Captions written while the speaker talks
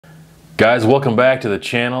Guys, welcome back to the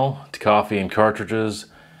channel, to Coffee and Cartridges.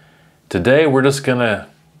 Today we're just gonna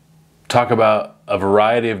talk about a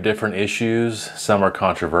variety of different issues. Some are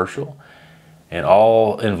controversial and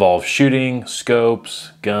all involve shooting,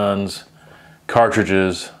 scopes, guns,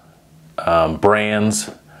 cartridges,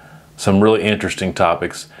 brands, some really interesting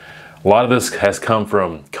topics. A lot of this has come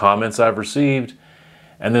from comments I've received,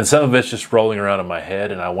 and then some of it's just rolling around in my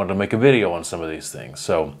head, and I wanted to make a video on some of these things.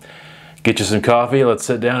 So get you some coffee, let's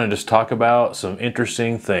sit down and just talk about some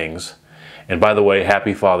interesting things. And by the way,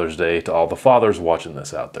 happy Father's Day to all the fathers watching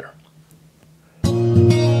this out there.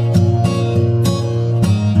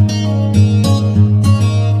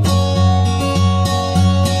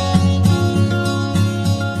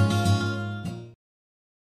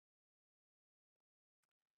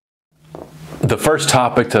 The first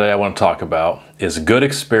topic today I want to talk about is good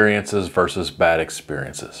experiences versus bad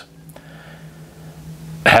experiences.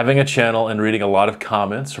 Having a channel and reading a lot of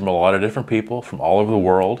comments from a lot of different people from all over the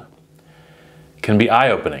world can be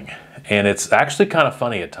eye-opening. And it's actually kind of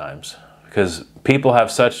funny at times because people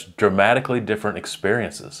have such dramatically different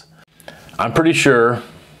experiences. I'm pretty sure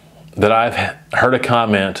that I've heard a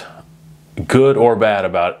comment, good or bad,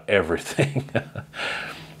 about everything.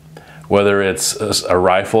 Whether it's a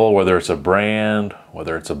rifle, whether it's a brand,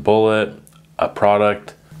 whether it's a bullet, a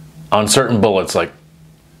product. On certain bullets like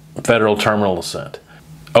Federal Terminal Ascent.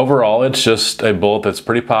 Overall, it's just a bullet that's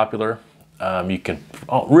pretty popular. You can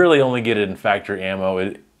really only get it in factory ammo.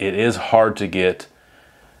 It is hard to get,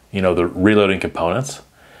 the reloading components.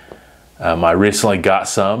 I recently got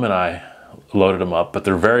some and I loaded them up, but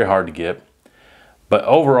they're very hard to get. But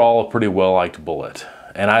overall, a pretty well-liked bullet.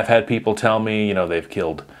 And I've had people tell me, they've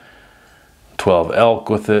killed 12 elk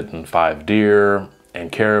with it and 5 deer and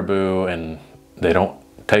caribou, and they don't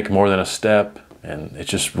take more than a step. And it's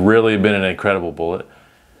just really been an incredible bullet.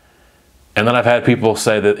 And then I've had people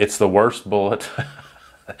say that it's the worst bullet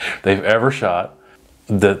they've ever shot,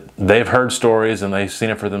 that they've heard stories and they've seen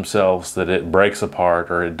it for themselves, that it breaks apart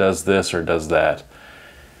or it does this or does that.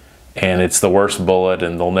 And it's the worst bullet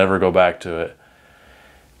and they'll never go back to it.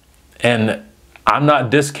 And I'm not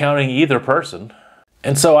discounting either person.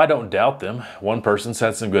 And so I don't doubt them. One person's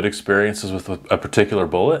had some good experiences with a particular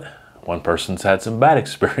bullet. One person's had some bad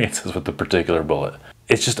experiences with a particular bullet.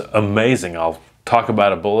 It's just amazing. I'll talk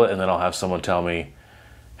about a bullet and then I'll have someone tell me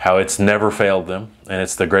how it's never failed them and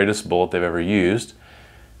it's the greatest bullet they've ever used.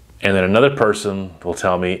 And then another person will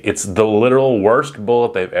tell me it's the literal worst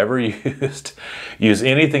bullet they've ever used. Use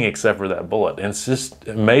anything except for that bullet. And it's just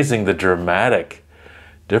amazing the dramatic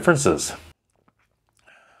differences.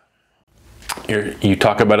 You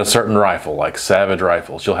talk about a certain rifle, like Savage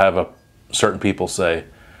rifles. You'll have certain people say,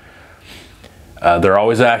 they're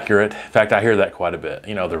always accurate. In fact, I hear that quite a bit.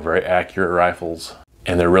 They're very accurate rifles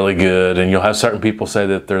and they're really good. And you'll have certain people say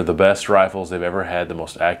that they're the best rifles they've ever had, the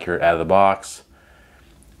most accurate out of the box.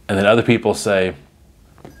 And then other people say,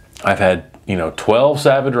 I've had, 12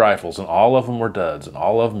 Savage rifles and all of them were duds and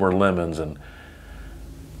all of them were lemons and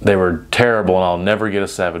they were terrible and I'll never get a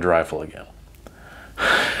Savage rifle again.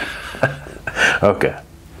 Okay.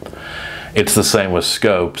 It's the same with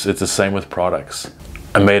scopes. It's the same with products.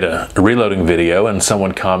 I made a reloading video and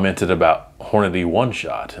someone commented about Hornady One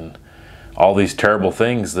Shot and all these terrible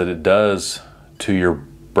things that it does to your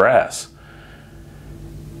brass.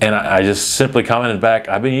 And I just simply commented back,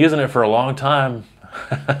 I've been using it for a long time.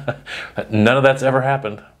 None of that's ever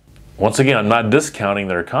happened. Once again, I'm not discounting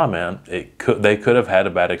their comment. They could have had a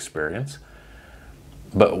bad experience.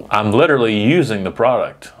 But I'm literally using the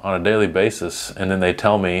product on a daily basis and then they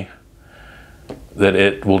tell me that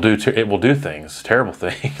it will do things, terrible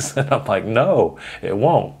things. And I'm like, no, it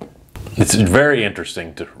won't. It's very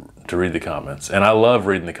interesting to read the comments. And I love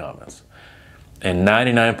reading the comments. And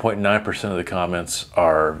 99.9% of the comments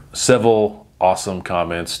are civil, awesome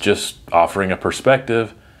comments, just offering a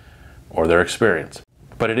perspective or their experience.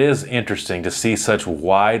 But it is interesting to see such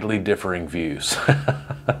widely differing views.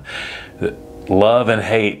 Love and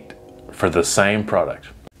hate for the same product.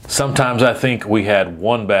 Sometimes I think we had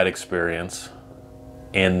one bad experience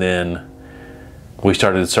and then we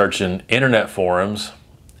started searching internet forums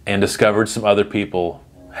and discovered some other people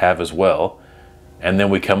have as well. And then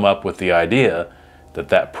we come up with the idea that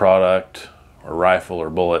that product or rifle or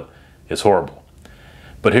bullet is horrible.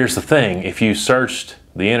 But here's the thing, if you searched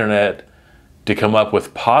the internet to come up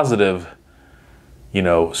with positive,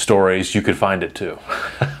 stories, you could find it too.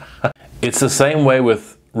 It's the same way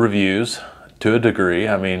with reviews to a degree.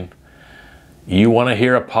 I mean, you want to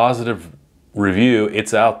hear a positive review,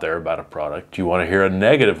 it's out there about a product. You want to hear a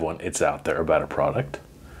negative one, it's out there about a product.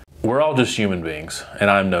 We're all just human beings,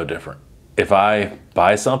 and I'm no different. if I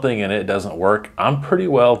buy something and it doesn't work, I'm pretty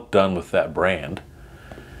well done with that brand,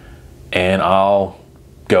 and I'll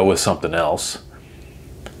go with something else.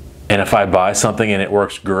 And if I buy something and it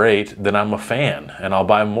works great, then I'm a fan and I'll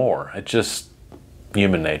buy more. It's just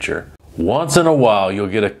human nature. Once in a while, you'll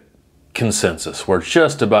get a consensus where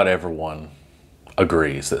just about everyone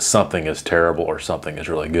agrees that something is terrible or something is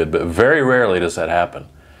really good, but very rarely does that happen.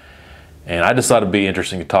 And I just thought it'd be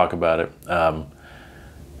interesting to talk about it,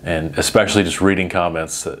 and especially just reading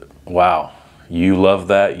comments that, wow, you love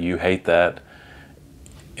that, you hate that,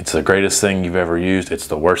 it's the greatest thing you've ever used, it's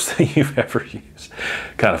the worst thing you've ever used.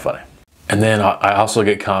 Kind of funny. And then I also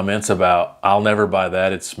get comments about, I'll never buy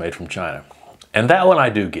that, it's made from China. And that one I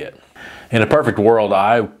do get. In a perfect world,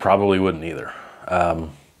 I probably wouldn't either.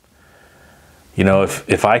 You know,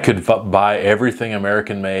 if I could buy everything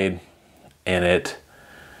American made and it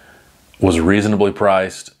was reasonably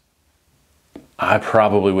priced, I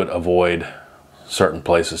probably would avoid certain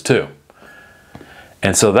places too.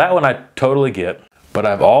 And so that one I totally get, but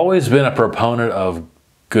I've always been a proponent of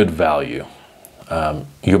good value. You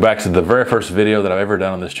go back to the very first video that I've ever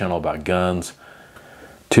done on this channel about guns.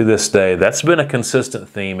 To this day, that's been a consistent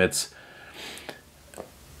theme. It's,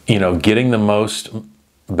 you know, getting the most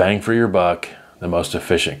bang for your buck, the most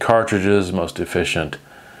efficient cartridges, most efficient,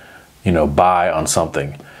 you know, buy on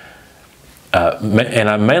something. And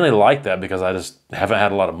I mainly like that because I just haven't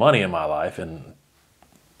had a lot of money in my life,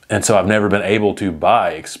 and so I've never been able to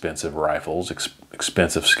buy expensive rifles,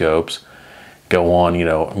 expensive scopes, go on, you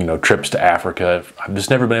know, trips to Africa. I've just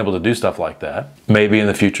never been able to do stuff like that. Maybe in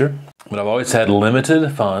the future, but I've always had limited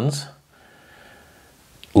funds,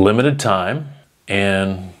 limited time,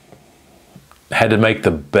 and had to make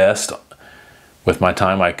the best with my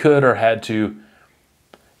time I could, or had to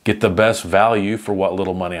get the best value for what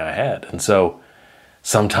little money I had. And so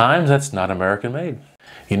sometimes that's not American made.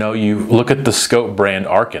 You know, you look at the scope brand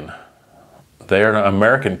Arkin. They're an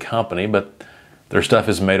American company, but their stuff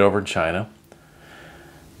is made over in China.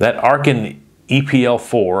 That Arkin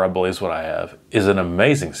EPL4, I believe is what I have, is an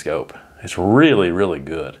amazing scope. It's really, really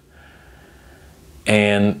good.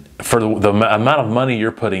 And for the amount of money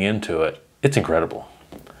you're putting into it, it's incredible.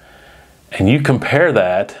 And you compare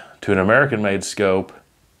that to an American-made scope,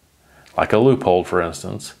 like a Loophole, for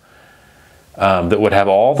instance, that would have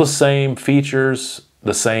all the same features,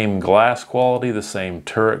 the same glass quality, the same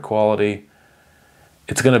turret quality.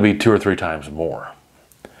 It's going to be 2 or 3 times more.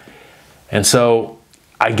 And so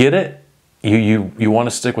I get it. You want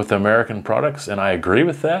to stick with American products, and I agree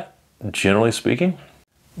with that, generally speaking.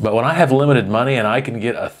 But when I have limited money and I can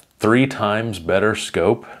get a 3 times better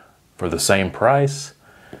scope for the same price,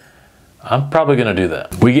 I'm probably going to do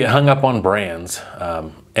that. We get hung up on brands,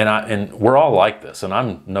 and we're all like this, and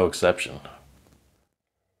I'm no exception.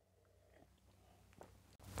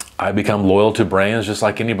 I become loyal to brands just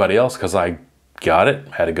like anybody else because I got it,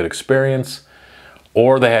 had a good experience,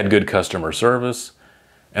 or they had good customer service,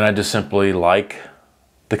 and I just simply like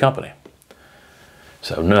the company.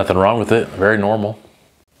 So nothing wrong with it, very normal.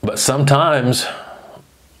 But sometimes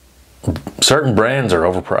certain brands are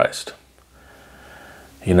overpriced.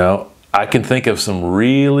 You know, I can think of some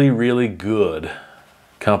really, really good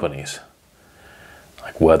companies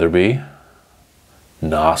like Weatherby,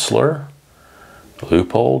 Nosler,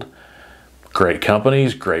 Loophole. Great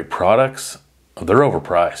companies, great products. They're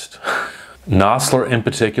overpriced. Nosler in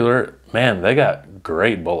particular, man, they got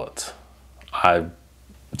great bullets.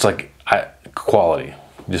 It's like quality,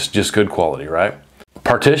 just good quality, right?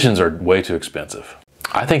 Partitions are way too expensive.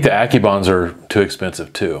 I think the Accubons are too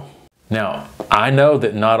expensive too. Now, I know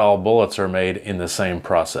that not all bullets are made in the same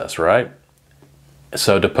process, right?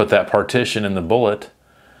 So to put that partition in the bullet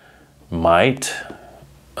might,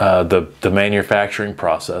 the manufacturing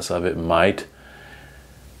process of it might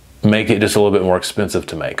make it just a little bit more expensive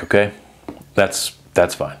to make, okay? That's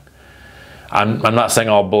fine. I'm not saying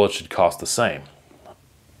all bullets should cost the same.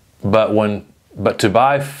 But to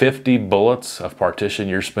buy 50 bullets of partition,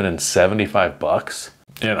 you're spending $75.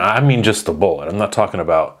 And I mean just the bullet. I'm not talking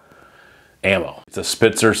about ammo. It's a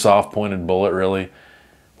Spitzer soft-pointed bullet, really,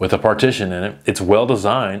 with a partition in it. It's well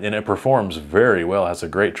designed and it performs very well, has a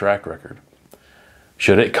great track record.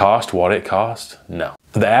 Should it cost what it cost? No.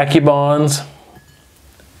 The Accubons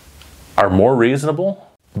are more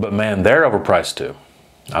reasonable, but man, they're overpriced too.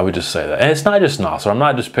 I would just say that. And it's not just Nosler. I'm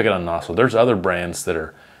not just picking on Nosler. There's other brands that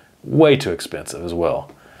are way too expensive as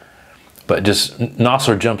well. But just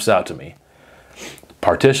Nosler jumps out to me.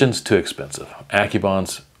 Partitions, too expensive.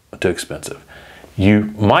 Accubons, too expensive. You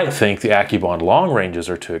might think the Accubon long ranges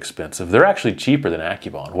are too expensive. They're actually cheaper than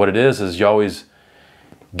Accubon. What it is you always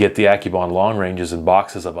get the Accubon long ranges in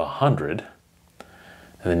boxes of 100.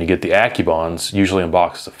 And then you get the AccuBonds, usually in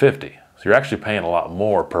boxes of 50. So you're actually paying a lot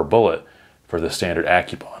more per bullet for the standard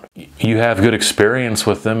AccuBond. You have good experience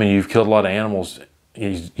with them and you've killed a lot of animals.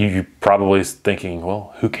 You're probably thinking,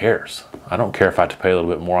 well, who cares? I don't care if I have to pay a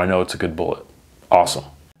little bit more. I know it's a good bullet. Awesome.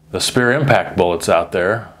 The Spear Impact bullets out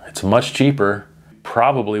there, it's much cheaper.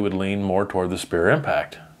 Probably would lean more toward the Spear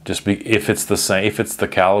Impact. If it's the same, if it's the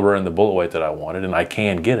caliber and the bullet weight that I wanted, and I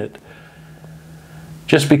can get it.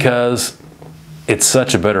 Just because it's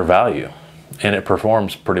such a better value and it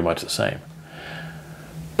performs pretty much the same.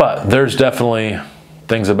 But there's definitely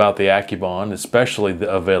things about the AccuBond, especially the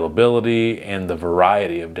availability and the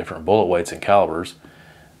variety of different bullet weights and calibers,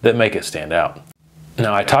 that make it stand out.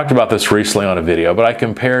 Now, I talked about this recently on a video, but I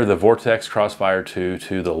compare the Vortex Crossfire 2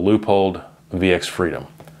 to the Leupold VX Freedom.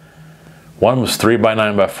 One was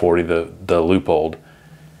 3x9x40, the Leupold,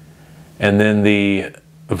 and then the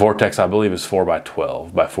Vortex, I believe, is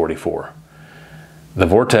 4x12x44. The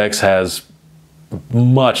Vortex has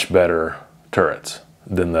much better turrets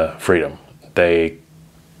than the Freedom. They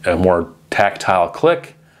have more tactile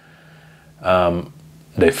click.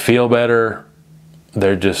 They feel better.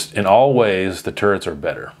 They're just, in all ways, the turrets are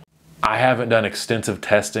better. I haven't done extensive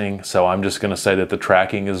testing, so I'm just going to say that the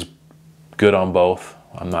tracking is good on both.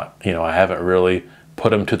 I'm not, I haven't really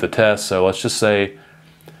put them to the test, so let's just say,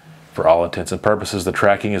 for all intents and purposes, the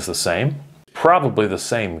tracking is the same. Probably the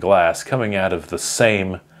same glass coming out of the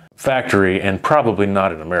same factory and probably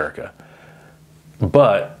not in America.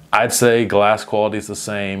 But I'd say glass quality is the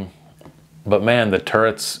same, but man, the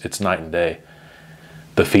turrets, it's night and day.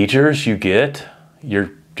 The features you get,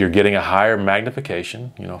 you're getting a higher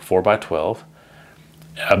magnification, 4x12,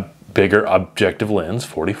 a bigger objective lens,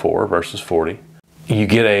 44 versus 40. You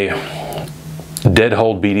get a dead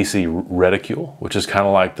hold BDC reticule, which is kind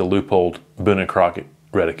of like the Leupold Boone & Crockett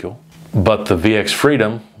reticule. But the VX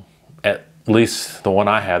Freedom, at least the one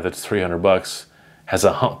I have that's $300, has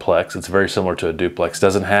a hump plex. It's very similar to a duplex.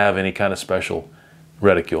 Doesn't have any kind of special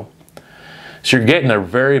reticule. So you're getting a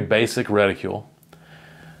very basic reticule.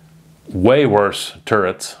 Way worse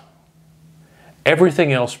turrets.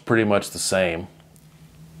 Everything else pretty much the same.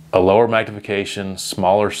 A lower magnification,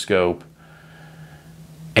 smaller scope,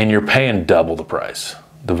 and you're paying double the price.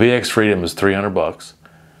 The VX Freedom is $300,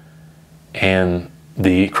 and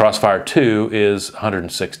the Crossfire 2 is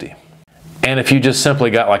 $160. And if you just simply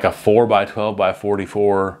got like a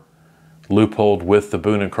 4x12x44 Leupold with the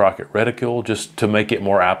Boone & Crockett reticule, just to make it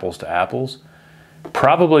more apples to apples,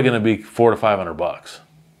 probably going to be $400 to $500.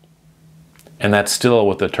 And that's still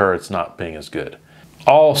with the turrets not being as good.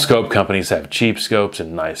 All scope companies have cheap scopes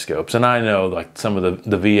and nice scopes. And I know like some of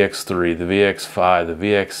the VX3, the VX5, the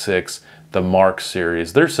VX6, the Mark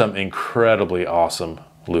series, there's some incredibly awesome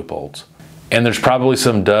Leupolds. And there's probably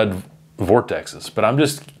some dud Vortexes, but I'm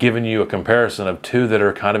just giving you a comparison of two that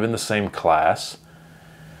are kind of in the same class.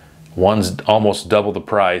 One's almost double the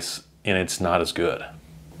price and it's not as good.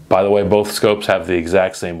 By the way, both scopes have the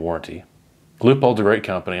exact same warranty. Leupold's a great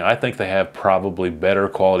company. I think they have probably better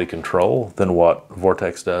quality control than what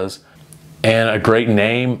Vortex does, and a great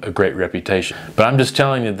name, a great reputation. But I'm just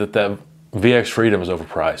telling you that that VX Freedom is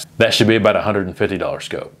overpriced. That should be about a $150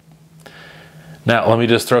 scope. Now, let me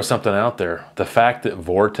just throw something out there. The fact that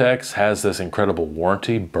Vortex has this incredible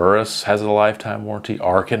warranty, Burris has a lifetime warranty,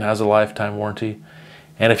 Arkin has a lifetime warranty,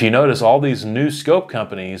 and if you notice, all these new scope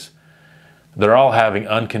companies, they're all having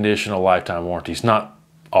unconditional lifetime warranties. Not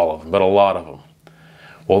all of them, but a lot of them.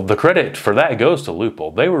 Well, the credit for that goes to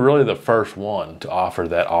Leupold. They were really the first one to offer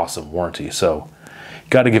that awesome warranty, so you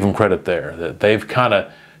got to give them credit there, that they've kind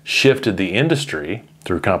of shifted the industry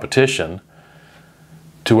through competition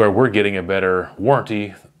to where we're getting a better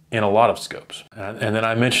warranty in a lot of scopes. And then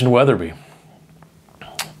I mentioned Weatherby.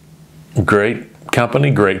 Great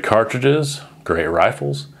company, great cartridges, great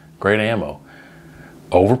rifles, great ammo.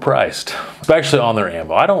 Overpriced, especially on their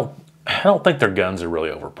ammo. I don't think their guns are really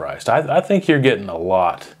overpriced. I think you're getting a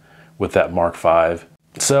lot with that Mark V.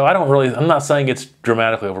 So I'm not saying it's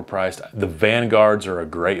dramatically overpriced. The Vanguards are a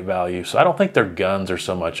great value, so I don't think their guns are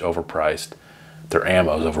so much overpriced. Their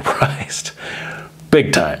ammo is overpriced.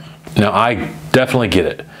 Big time. Now, I definitely get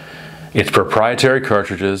it. It's proprietary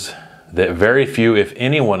cartridges that very few, if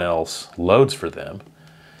anyone else, loads for them.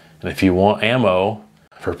 And if you want ammo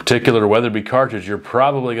for a particular Weatherby cartridge, you're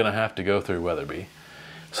probably going to have to go through Weatherby.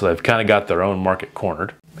 So they've kind of got their own market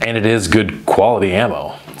cornered. And it is good quality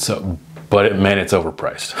ammo. But man, it's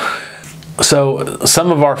overpriced. So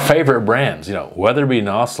some of our favorite brands, Weatherby,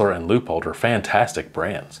 Nosler, and Leupold are fantastic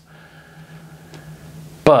brands.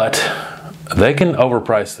 But they can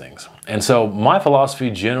overprice things. And so my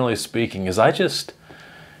philosophy, generally speaking, is I just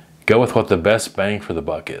go with what the best bang for the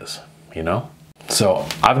buck is, So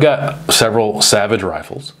I've got several Savage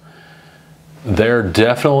rifles. They're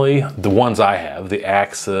definitely the ones I have, the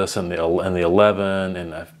Axis and the 11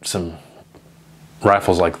 and some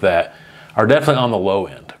rifles like that are definitely on the low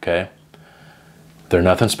end, okay? They're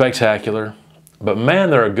nothing spectacular, but man,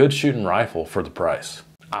 they're a good shooting rifle for the price.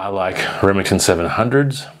 I like Remington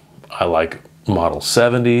 700s. I like Model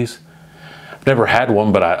 70s. I've never had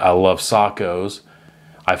one, but I love Sacos.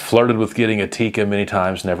 I've flirted with getting a Tikka many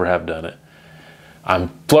times, never have done it. I'm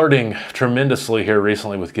flirting tremendously here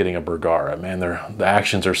recently with getting a Bergara. Man, the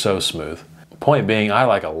actions are so smooth. Point being, I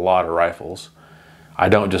like a lot of rifles. I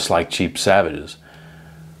don't just like cheap Savages.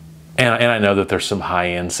 And I know that there's some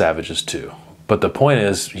high-end Savages too. But the point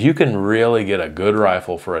is, you can really get a good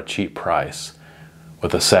rifle for a cheap price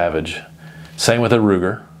with a Savage. Same with a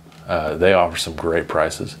Ruger. They offer some great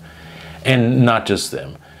prices. And not just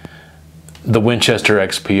them. The Winchester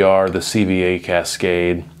XPR, the CVA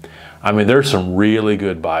Cascade. I mean, there's some really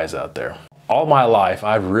good buys out there. All my life,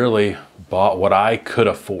 I've really bought what I could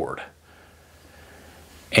afford.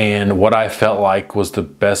 And what I felt like was the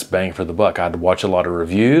best bang for the buck. I'd watch a lot of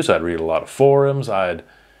reviews, I'd read a lot of forums, I'd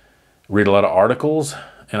read a lot of articles,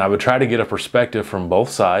 and I would try to get a perspective from both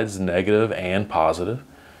sides, negative and positive,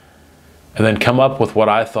 and then come up with what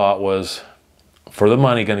I thought was, for the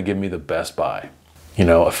money, going to give me the best buy. You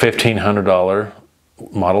know, a $1,500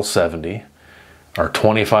 Model 70, or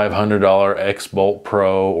 $2,500 X-Bolt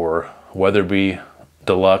Pro, or Weatherby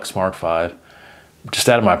Deluxe Mark V, just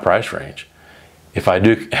out of my price range. If I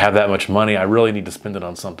do have that much money, I really need to spend it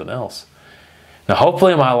on something else. Now,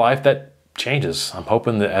 hopefully in my life that changes. I'm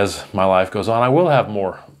hoping that as my life goes on, I will have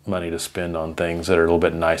more money to spend on things that are a little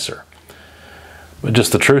bit nicer. But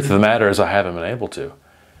just the truth of the matter is I haven't been able to.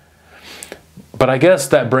 But I guess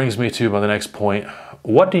that brings me to my next point.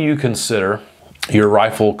 What do you consider your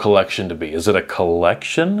rifle collection to be? Is it a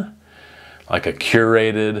collection? Like a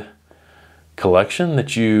curated collection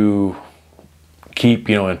that you keep,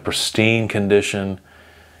 you know, in pristine condition?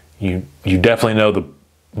 You definitely know the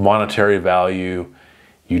monetary value.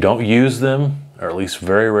 You don't use them, or at least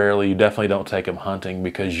very rarely. You definitely don't take them hunting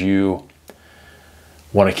because you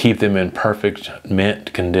want to keep them in perfect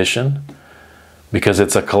mint condition because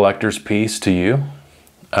it's a collector's piece to you.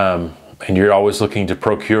 And you're always looking to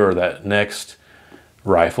procure that next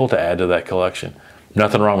rifle to add to that collection.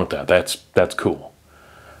 Nothing wrong with that. That's cool.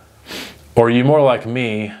 Or are you more like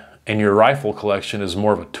me and your rifle collection is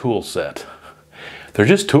more of a tool set? They're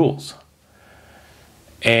just tools.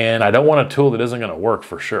 And I don't want a tool that isn't going to work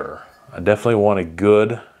for sure. I definitely want a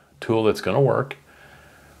good tool that's going to work.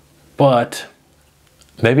 But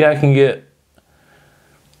maybe I can get,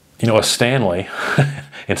 you know, a Stanley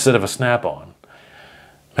instead of a Snap-on.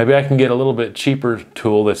 Maybe I can get a little bit cheaper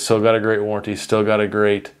tool that's still got a great warranty, still got a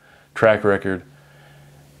great track record,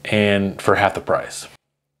 and for half the price.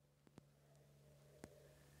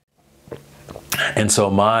 And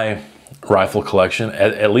so my rifle collection,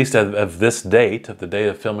 at least of this date, of the date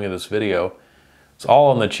of filming of this video, it's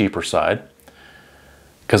all on the cheaper side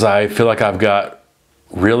because I feel like I've got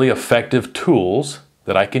really effective tools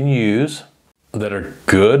that I can use that are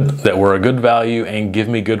good, that were a good value and give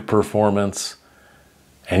me good performance,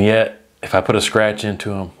 and yet if I put a scratch into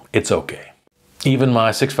them, it's okay. Even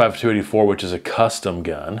my 6.5 284, which is a custom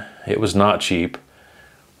gun, it was not cheap,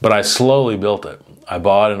 but I slowly built it. I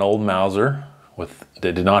bought an old Mauser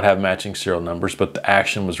that did not have matching serial numbers, but the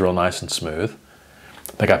action was real nice and smooth.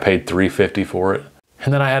 I think I paid $350 for it.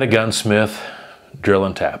 And then I had a gunsmith drill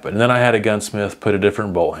and tap it. And then I had a gunsmith put a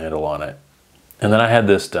different bolt handle on it. And then I had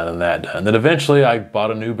this done and that done. And then eventually I bought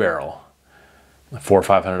a new barrel, a $400 or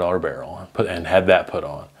 $500 barrel, and had that put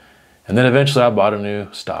on. And then eventually I bought a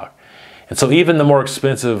new stock. And so even the more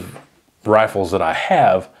expensive rifles that I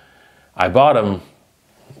have, I bought them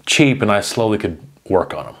cheap and I slowly could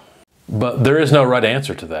work on them. But there is no right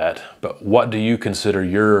answer to that. But what do you consider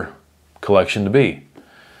your collection to be?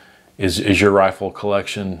 Is your rifle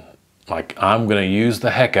collection like, I'm going to use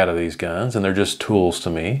the heck out of these guns and they're just tools to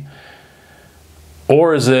me?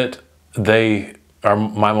 Or is it they are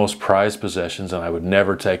my most prized possessions and I would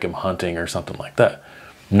never take them hunting or something like that?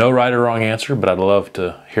 No right or wrong answer, but I'd love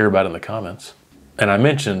to hear about it in the comments. And I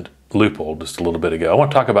mentioned Leupold just a little bit ago. I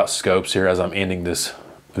want to talk about scopes here as I'm ending this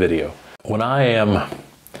video. When I am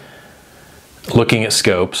looking at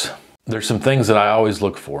scopes, there's some things that I always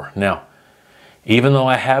look for. Now, even though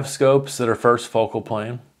I have scopes that are first focal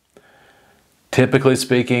plane, typically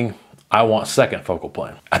speaking, I want second focal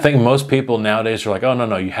plane. I think most people nowadays are like, oh,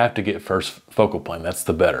 no, you have to get first focal plane. That's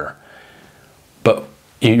the better. But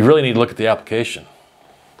you really need to look at the application.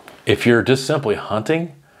 If you're just simply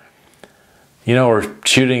hunting, you know, or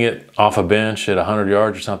shooting it off a bench at 100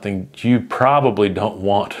 yards or something, you probably don't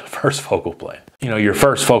want first focal plane. You know, your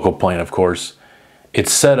first focal plane, of course,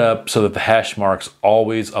 it's set up so that the hash marks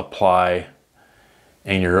always apply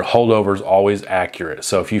and your holdover is always accurate.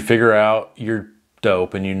 So if you figure out your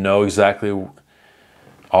dope and you know exactly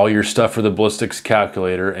all your stuff for the ballistics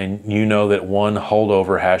calculator, and you know that one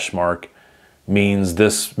holdover hash mark means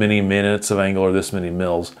this many minutes of angle or this many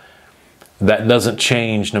mils, that doesn't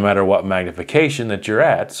change no matter what magnification that you're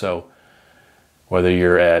at. So whether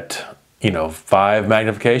you're at, you know, 5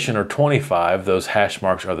 magnification or 25, those hash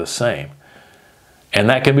marks are the same. And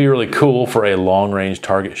that can be really cool for a long range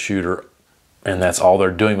target shooter, and that's all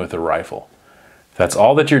they're doing with the rifle. If that's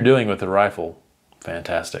all that you're doing with the rifle,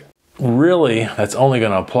 fantastic. Really, that's only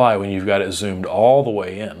going to apply when you've got it zoomed all the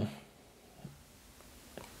way in,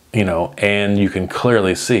 you know, and you can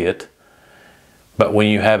clearly see it. But when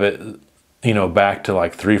you have it, you know, back to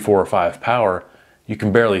like 3, 4, or 5 power, you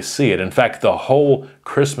can barely see it. In fact, the whole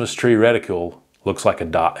Christmas tree reticule looks like a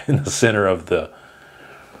dot in the center of the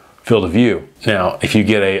field of view. Now, if you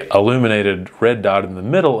get a illuminated red dot in the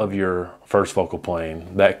middle of your first focal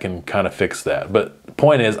plane, that can kind of fix that. But the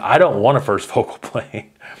point is, I don't want a first focal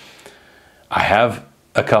plane. I have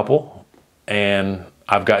a couple, and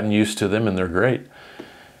I've gotten used to them, and they're great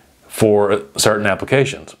for certain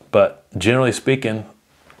applications. But generally speaking,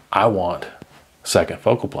 I want second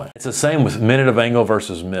focal plane. It's the same with minute of angle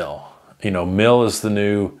versus mil. You know, mil is the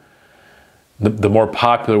new, the more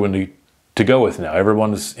popular one to go with now.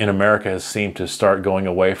 Everyone in America has seemed to start going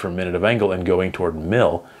away from minute of angle and going toward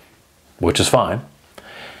mil, which is fine.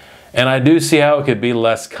 And I do see how it could be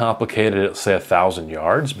less complicated at, say, 1,000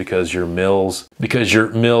 yards, because your mils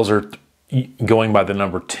are going by the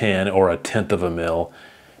number 10 or 1/10 of a mil.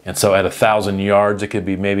 And so at 1,000 yards, it could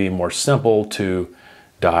be maybe more simple to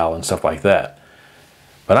dial and stuff like that.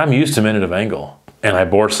 But I'm used to minute of angle, and I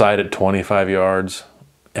bore sight at 25 yards,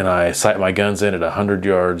 and I sight my guns in at 100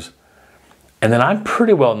 yards. And then I'm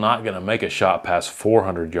pretty well not going to make a shot past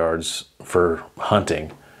 400 yards for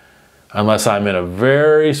hunting, unless I'm in a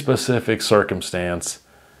very specific circumstance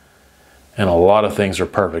and a lot of things are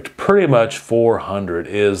perfect. Pretty much 400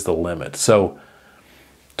 is the limit. So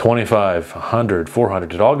 25, 100,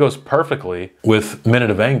 400, it all goes perfectly with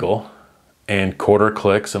minute of angle and quarter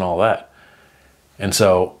clicks and all that. And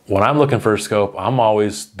so when I'm looking for a scope, I'm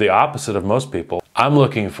always the opposite of most people. I'm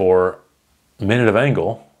looking for minute of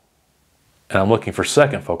angle, and I'm looking for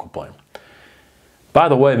second focal plane. By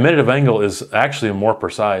the way, minute of angle is actually more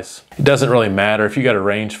precise. It doesn't really matter if you got a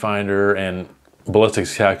rangefinder and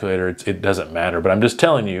ballistics calculator, it doesn't matter, but I'm just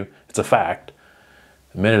telling you, it's a fact.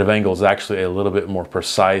 Minute of angle is actually a little bit more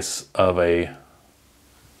precise of a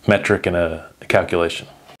metric and a calculation.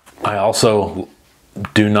 I also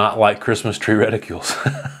do not like Christmas tree reticules.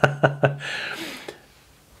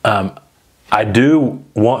 I do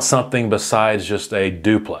want something besides just a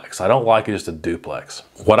duplex. I don't like just a duplex.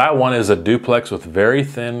 What I want is a duplex with very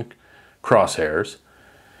thin crosshairs.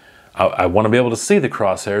 I want to be able to see the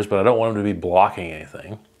crosshairs, but I don't want them to be blocking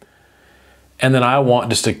anything. And then I want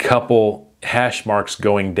just a couple hash marks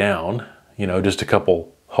going down, you know, just a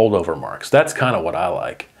couple holdover marks. That's kind of what I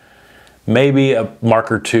like. Maybe a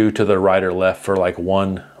mark or two to the right or left for like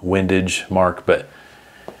one windage mark, but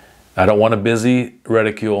I don't want a busy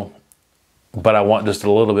reticule, but I want just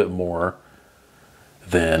a little bit more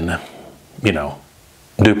than, you know,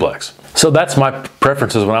 duplex. So that's my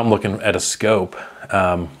preferences when I'm looking at a scope.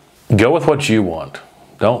 Go with what you want.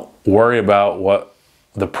 Don't worry about what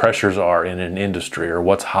the pressures are in an industry or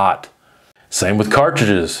what's hot. Same with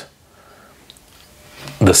cartridges.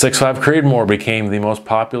 The 6.5 Creedmoor became the most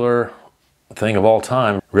popular thing of all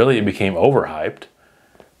time. Really, it became overhyped,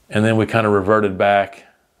 and then we kind of reverted back,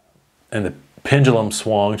 and the pendulum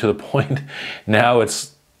swung to the point now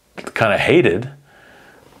it's kind of hated,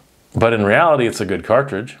 but in reality it's a good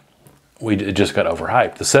cartridge. It just got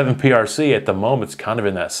overhyped. The 7PRC at the moment's kind of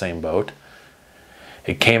in that same boat.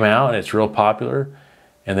 It came out and it's real popular,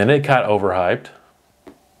 and then it got overhyped,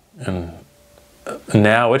 and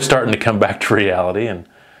now it's starting to come back to reality, and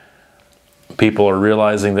people are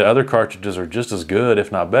realizing that other cartridges are just as good,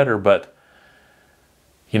 if not better. But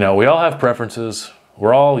you know, we all have preferences.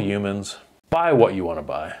 We're all humans. Buy what you want to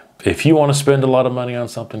buy. If you want to spend a lot of money on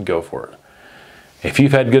something, go for it. If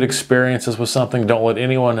you've had good experiences with something, don't let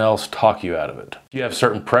anyone else talk you out of it. If you have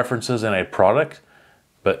certain preferences in a product,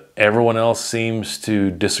 but everyone else seems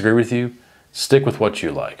to disagree with you, stick with what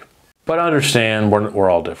you like. But understand we're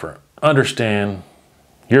all different. Understand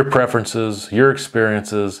your preferences, your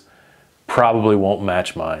experiences probably won't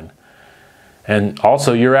match mine. And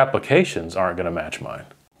also your applications aren't going to match mine.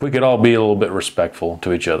 We could all be a little bit respectful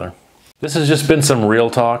to each other. This has just been some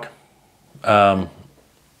real talk. That's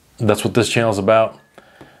what this channel is about.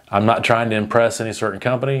 I'm not trying to impress any certain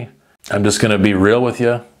company. I'm just going to be real with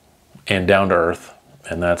you and down to earth.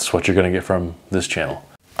 And that's what you're going to get from this channel.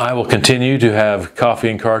 I will continue to have coffee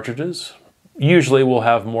and cartridges. Usually we'll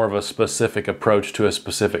have more of a specific approach to a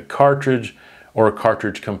specific cartridge or a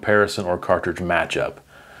cartridge comparison or cartridge matchup.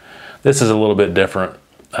 This is a little bit different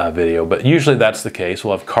video, but usually that's the case.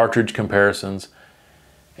 We'll have cartridge comparisons.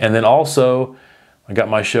 And then also, I got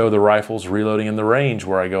my show, The Rifles Reloading in the Range,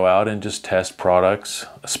 where I go out and just test products,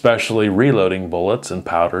 especially reloading bullets and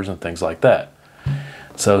powders and things like that.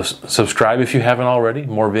 So subscribe if you haven't already.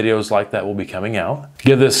 More videos like that will be coming out.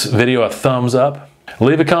 Give this video a thumbs up.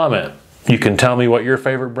 Leave a comment. You can tell me what your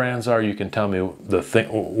favorite brands are. You can tell me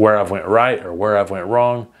where I've went right or where I've went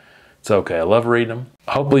wrong. It's okay. I love reading them.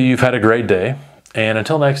 Hopefully you've had a great day. And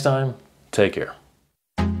until next time, take care.